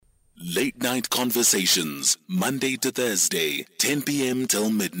Late Night Conversations, Monday to Thursday, 10 p.m. till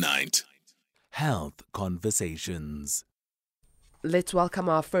midnight. Health Conversations. Let's welcome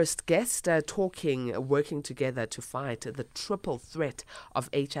our first guest, working together to fight the triple threat of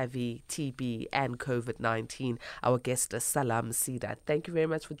HIV, TB and COVID-19. Our guest is Salma Sidat. Thank you very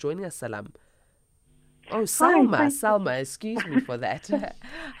much for joining us, Salam. Oh, Salma. Hi, Salma, excuse me for that.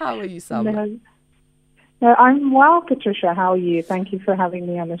 How are you, Salma? No, I'm well, Patricia. How are you? Thank you for having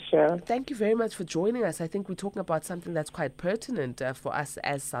me on the show. Thank you very much for joining us. I think we're talking about something that's quite pertinent for us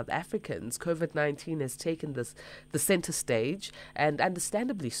as South Africans. COVID-19 has taken the center stage, and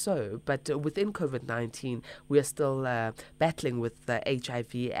understandably so. But within COVID-19, we are still battling with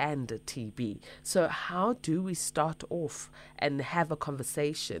HIV and TB. So how do we start off and have a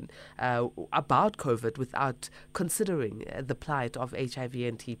conversation about COVID without considering the plight of HIV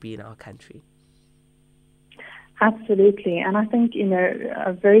and TB in our country? Absolutely. And I think,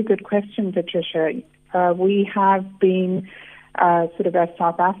 a very good question, Patricia. We have been sort of as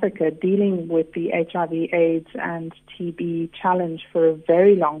South Africa dealing with the HIV, AIDS and TB challenge for a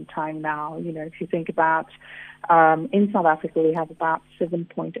very long time now. If you think about in South Africa, we have about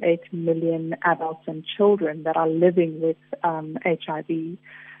 7.8 million adults and children that are living with HIV,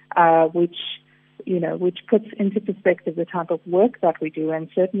 which puts into perspective the type of work that we do, and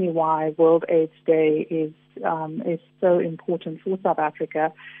certainly why World AIDS Day is so important for South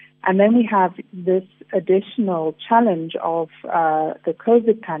Africa. And then we have this additional challenge of the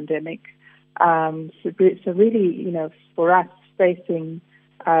COVID pandemic. So really, for us facing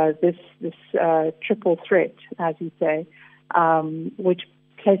this triple threat, as you say, which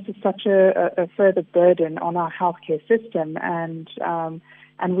places such a further burden on our healthcare system, and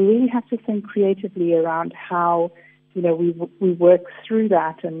we really have to think creatively around how we work through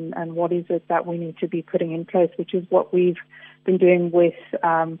that and what is it that we need to be putting in place, which is what we've been doing with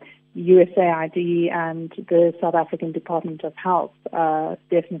USAID and the South African Department of Health,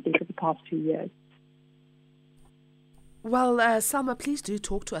 definitely for the past 2 years. Well, Salma, please do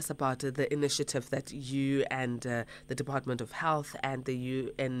talk to us about the initiative that you and the Department of Health and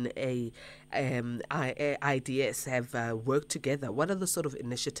the UNAIDS have worked together. What are the sort of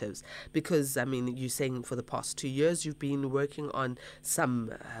initiatives? Because, you're saying for the past 2 years you've been working on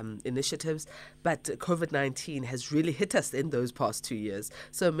some initiatives, but COVID-19 has really hit us in those past 2 years.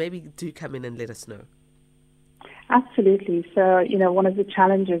 So maybe do come in and let us know. Absolutely. So, one of the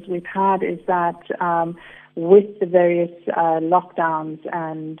challenges we've had is that with the various lockdowns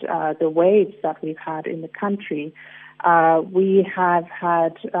and the waves that we've had in the country, we have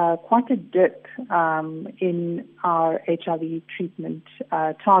had quite a dip in our HIV treatment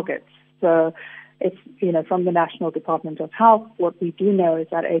targets. So it's, from the National Department of Health, what we do know is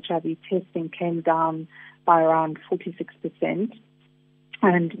that HIV testing came down by around 46%.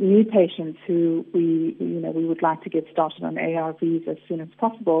 And new patients who we would like to get started on ARVs as soon as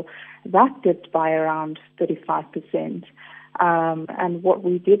possible, that dipped by around 35%. And what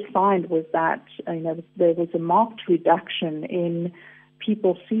we did find was that there was a marked reduction in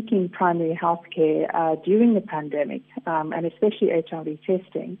people seeking primary health care during the pandemic, and especially HIV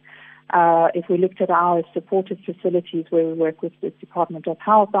testing. If we looked at our supported facilities where we work with the Department of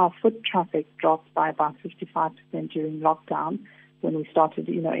Health, our foot traffic dropped by about 55% during lockdown, when we started,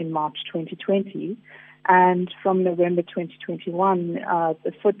 in March 2020. And from November 2021,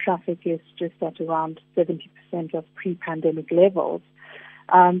 the foot traffic is just at around 70% of pre-pandemic levels.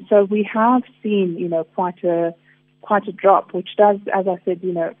 So we have seen, quite a drop, which does, as I said,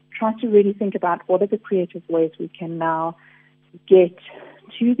 try to really think about what are the creative ways we can now get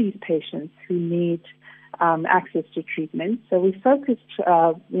to these patients who need access to treatment. So we focused,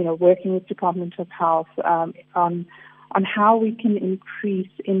 working with Department of Health on how we can increase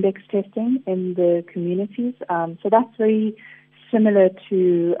index testing in the communities. So that's very similar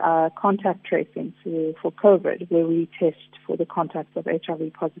to contact tracing for COVID, where we test for the contacts of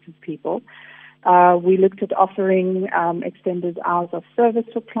HIV-positive people. We looked at offering extended hours of service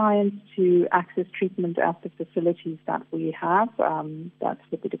for clients to access treatment at the facilities that we have. That's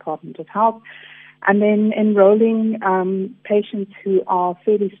with the Department of Health. And then enrolling patients who are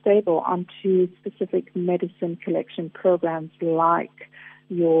fairly stable onto specific medicine collection programs like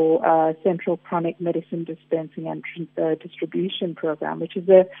your Central Chronic Medicine Dispensing and Distribution Program, which is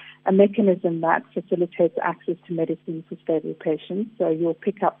a mechanism that facilitates access to medicine for stable patients. So your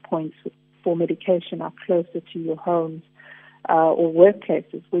pickup points for medication are closer to your homes or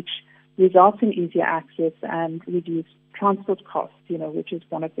workplaces, which results in easier access and reduced transport costs, which is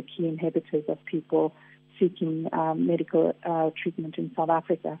one of the key inhibitors of people seeking medical treatment in South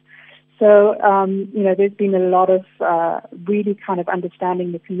Africa. So, there's been a lot of really kind of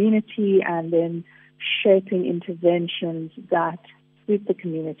understanding the community and then shaping interventions that suit the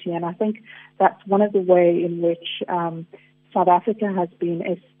community. And I think that's one of the ways in which South Africa has been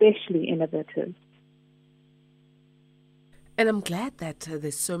especially innovative. And I'm glad that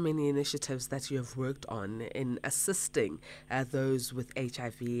there's so many initiatives that you have worked on in assisting those with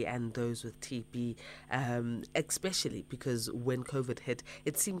HIV and those with TB, especially because when COVID hit,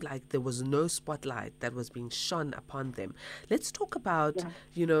 it seemed like there was no spotlight that was being shone upon them. Let's talk about,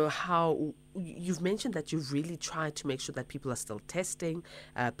 how you've mentioned that you've really tried to make sure that people are still testing,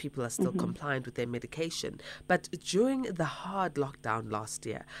 people are still compliant with their medication. But during the hard lockdown last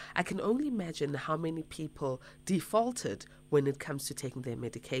year, I can only imagine how many people defaulted when it comes to taking their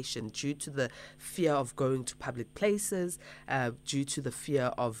medication due to the fear of going to public places, due to the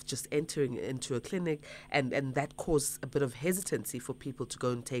fear of just entering into a clinic, and that caused a bit of hesitancy for people to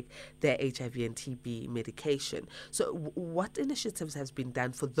go and take their HIV and TB medication. So what initiatives has been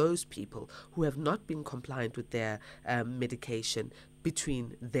done for those people who have not been compliant with their medication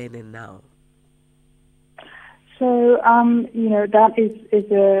between then and now? So, that is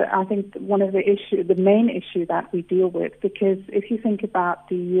I think one of the main issue that we deal with, because if you think about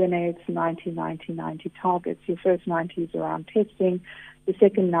the UNAIDS 90-90-90 targets, your first 90 is around testing, the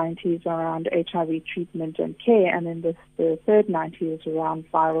second 90 is around HIV treatment and care, and then the third 90 is around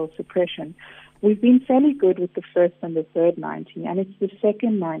viral suppression. We've been fairly good with the first and the third 90, and it's the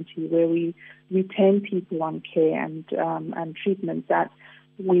second 90 where we retain people on care and treatment that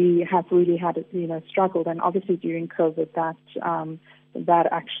we have really had, struggled. And obviously during COVID, that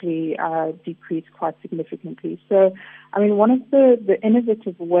actually decreased quite significantly. So, one of the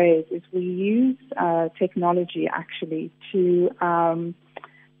innovative ways is we use technology actually to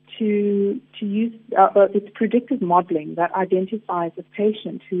use it's predictive modeling that identifies a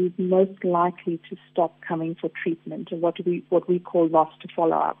patient who's most likely to stop coming for treatment, or what we call lost to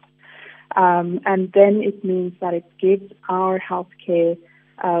follow up. And then it means that it gives our healthcare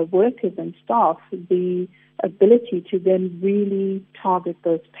workers and staff the ability to then really target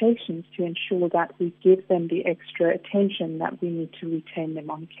those patients to ensure that we give them the extra attention that we need to retain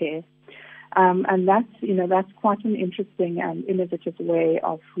them on care. And that's quite an interesting and innovative way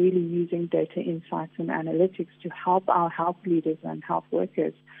of really using data insights and analytics to help our health leaders and health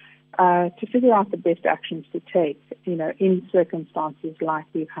workers to figure out the best actions to take, in circumstances like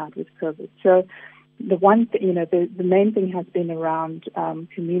we've had with COVID. So the main thing has been around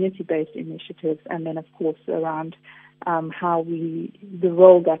community-based initiatives, and then of course around the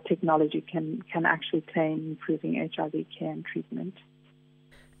role that technology can actually play in improving HIV care and treatment.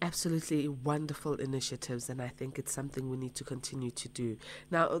 Absolutely wonderful initiatives, and I think it's something we need to continue to do.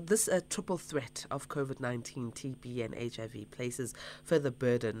 Now, this triple threat of COVID-19, TB and HIV places further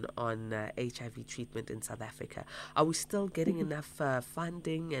burden on HIV treatment in South Africa. Are we still getting enough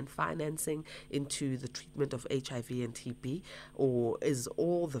funding and financing into the treatment of HIV and TB, or is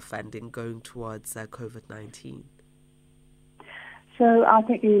all the funding going towards COVID-19? So I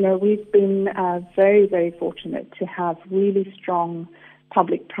think, we've been very, very fortunate to have really strong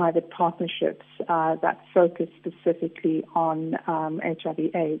public-private partnerships that focus specifically on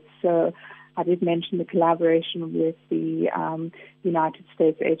HIV/AIDS. So I did mention the collaboration with the United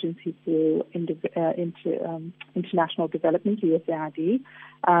States Agency for International Development, USAID,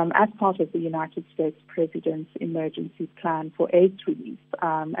 as part of the United States President's Emergency Plan for AIDS Relief.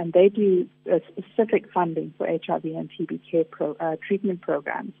 And they do specific funding for HIV and TB care treatment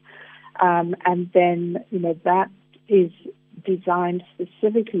programs. And then, that is designed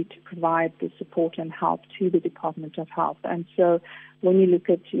specifically to provide the support and help to the Department of Health. And so when you look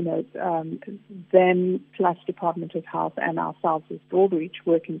at, them plus Department of Health and ourselves as Broadreach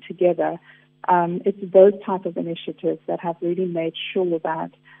working together, it's those type of initiatives that have really made sure that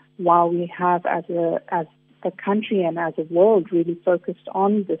while we have as a country and as a world really focused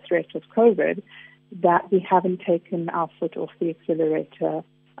on the threat of COVID, that we haven't taken our foot off the accelerator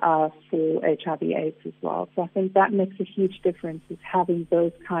for HIV/AIDS as well. So I think that makes a huge difference, is having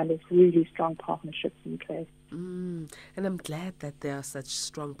those kind of really strong partnerships in place. And I'm glad that there are such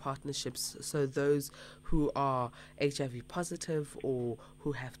strong partnerships, so those who are HIV positive or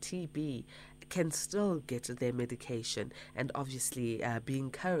who have TB can still get their medication and obviously be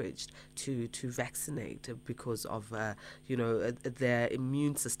encouraged to vaccinate because of their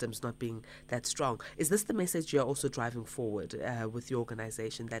immune systems not being that strong. Is this the message you're also driving forward with your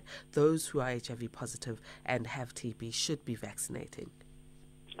organization, that those who are HIV positive and have TB should be vaccinating?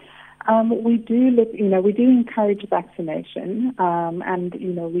 We do encourage vaccination, and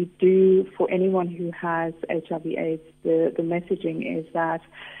we do, for anyone who has HIV/AIDS, the messaging is that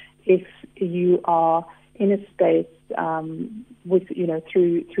if you are in a space with,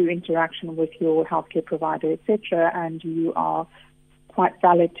 through interaction with your healthcare provider, etc., and you are quite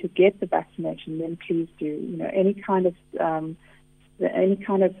valid to get the vaccination, then please do. Any kind of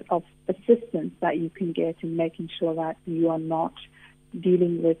assistance that you can get in making sure that you are not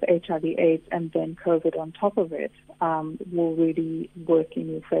dealing with HIV/AIDS and then COVID on top of it will really work in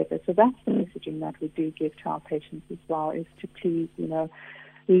your favor. So that's the messaging that we do give to our patients as well, is to please,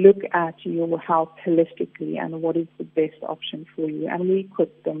 look at your health holistically and what is the best option for you. And we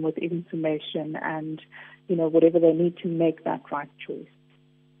equip them with information and, whatever they need to make that right choice.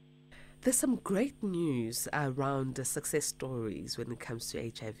 There's some great news around success stories when it comes to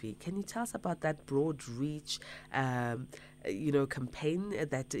HIV. Can you tell us about that broad reach, campaign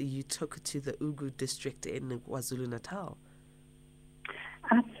that you took to the Ugu district in KwaZulu-Natal?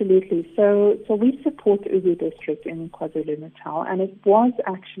 Absolutely. So we support Ugu district in KwaZulu-Natal, and it was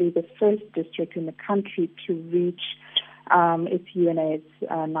actually the first district in the country to reach its UNAIDS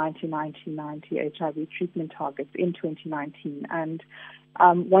 90-90-90 HIV treatment targets in 2019. And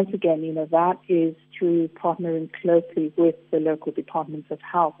once again, that is through partnering closely with the local departments of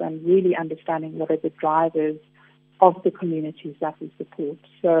health and really understanding what are the drivers of the communities that we support.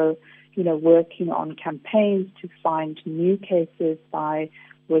 So, working on campaigns to find new cases by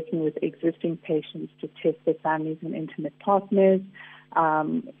working with existing patients to test their families and intimate partners,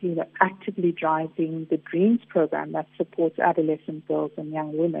 actively driving the DREAMS program that supports adolescent girls and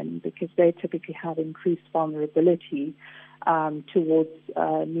young women because they typically have increased vulnerability towards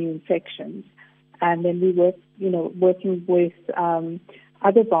new infections. And then we work, working with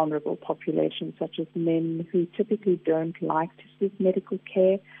other vulnerable populations such as men who typically don't like to seek medical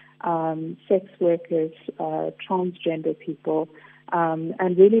care, sex workers, transgender people,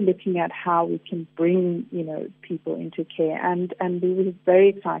 and really looking at how we can bring, people into care. And we were very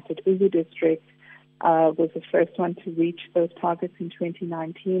excited. Ugu District was the first one to reach those targets in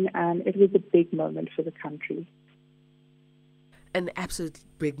 2019, and it was a big moment for the country. An absolute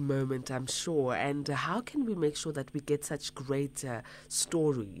big moment, I'm sure. And how can we make sure that we get such great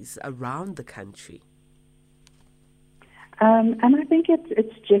stories around the country? And I think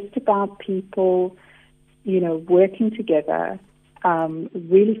it's just about people, working together,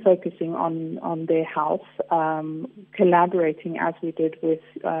 really focusing on their health, collaborating as we did with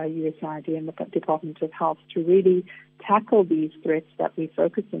USAID and the Department of Health to really tackle these threats that we're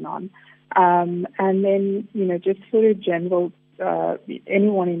focusing on. And then, just sort of general,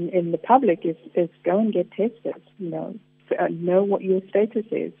 anyone in the public is go and get tested, know what your status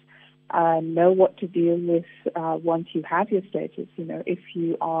is, know what to deal with once you have your status. If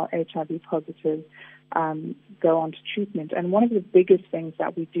you are HIV positive, go on to treatment. And one of the biggest things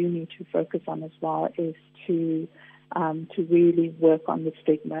that we do need to focus on as well is to really work on the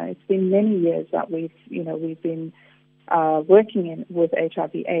stigma. It's been many years that we've been working with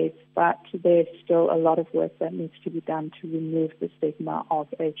HIV/AIDS, but there's still a lot of work that needs to be done to remove the stigma of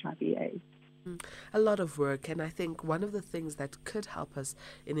HIV/AIDS. A lot of work, and I think one of the things that could help us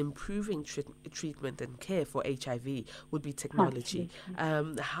in improving treatment and care for HIV would be technology.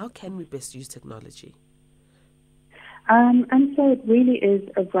 How can we best use technology? And so it really is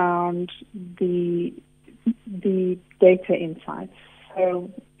around the data insights.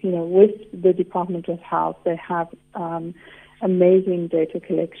 So, with the Department of Health, they have amazing data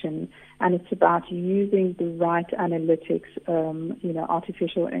collection, and it's about using the right analytics,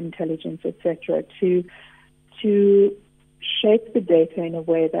 artificial intelligence, etc., to shape the data in a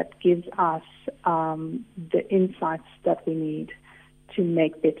way that gives us the insights that we need to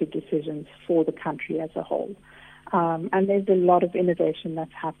make better decisions for the country as a whole. And there's a lot of innovation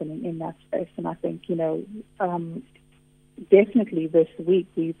that's happening in that space, and I think, definitely this week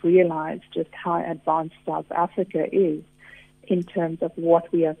we've realized just how advanced South Africa is in terms of what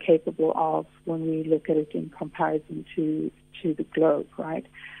we are capable of when we look at it in comparison to the globe, right?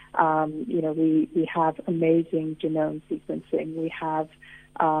 We have amazing genome sequencing. We have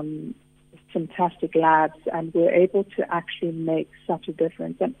fantastic labs, and we're able to actually make such a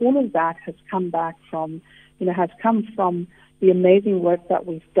difference. And all of that has come from the amazing work that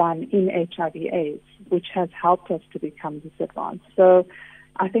we've done in HIV/AIDS, which has helped us to become this advanced. So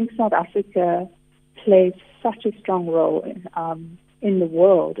I think South Africa plays such a strong role in the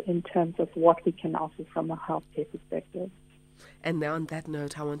world in terms of what we can offer from a healthcare perspective. And now on that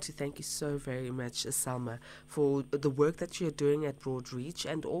note, I want to thank you so very much, Salma, for the work that you're doing at Broadreach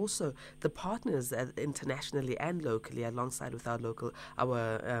and also the partners internationally and locally alongside with our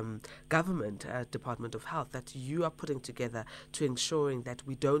government, Department of Health, that you are putting together to ensuring that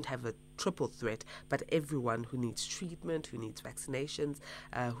we don't have a triple threat, but everyone who needs treatment, who needs vaccinations,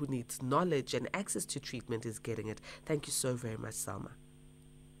 who needs knowledge and access to treatment is getting it. Thank you so very much, Salma.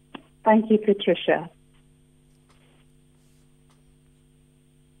 Thank you, Patricia.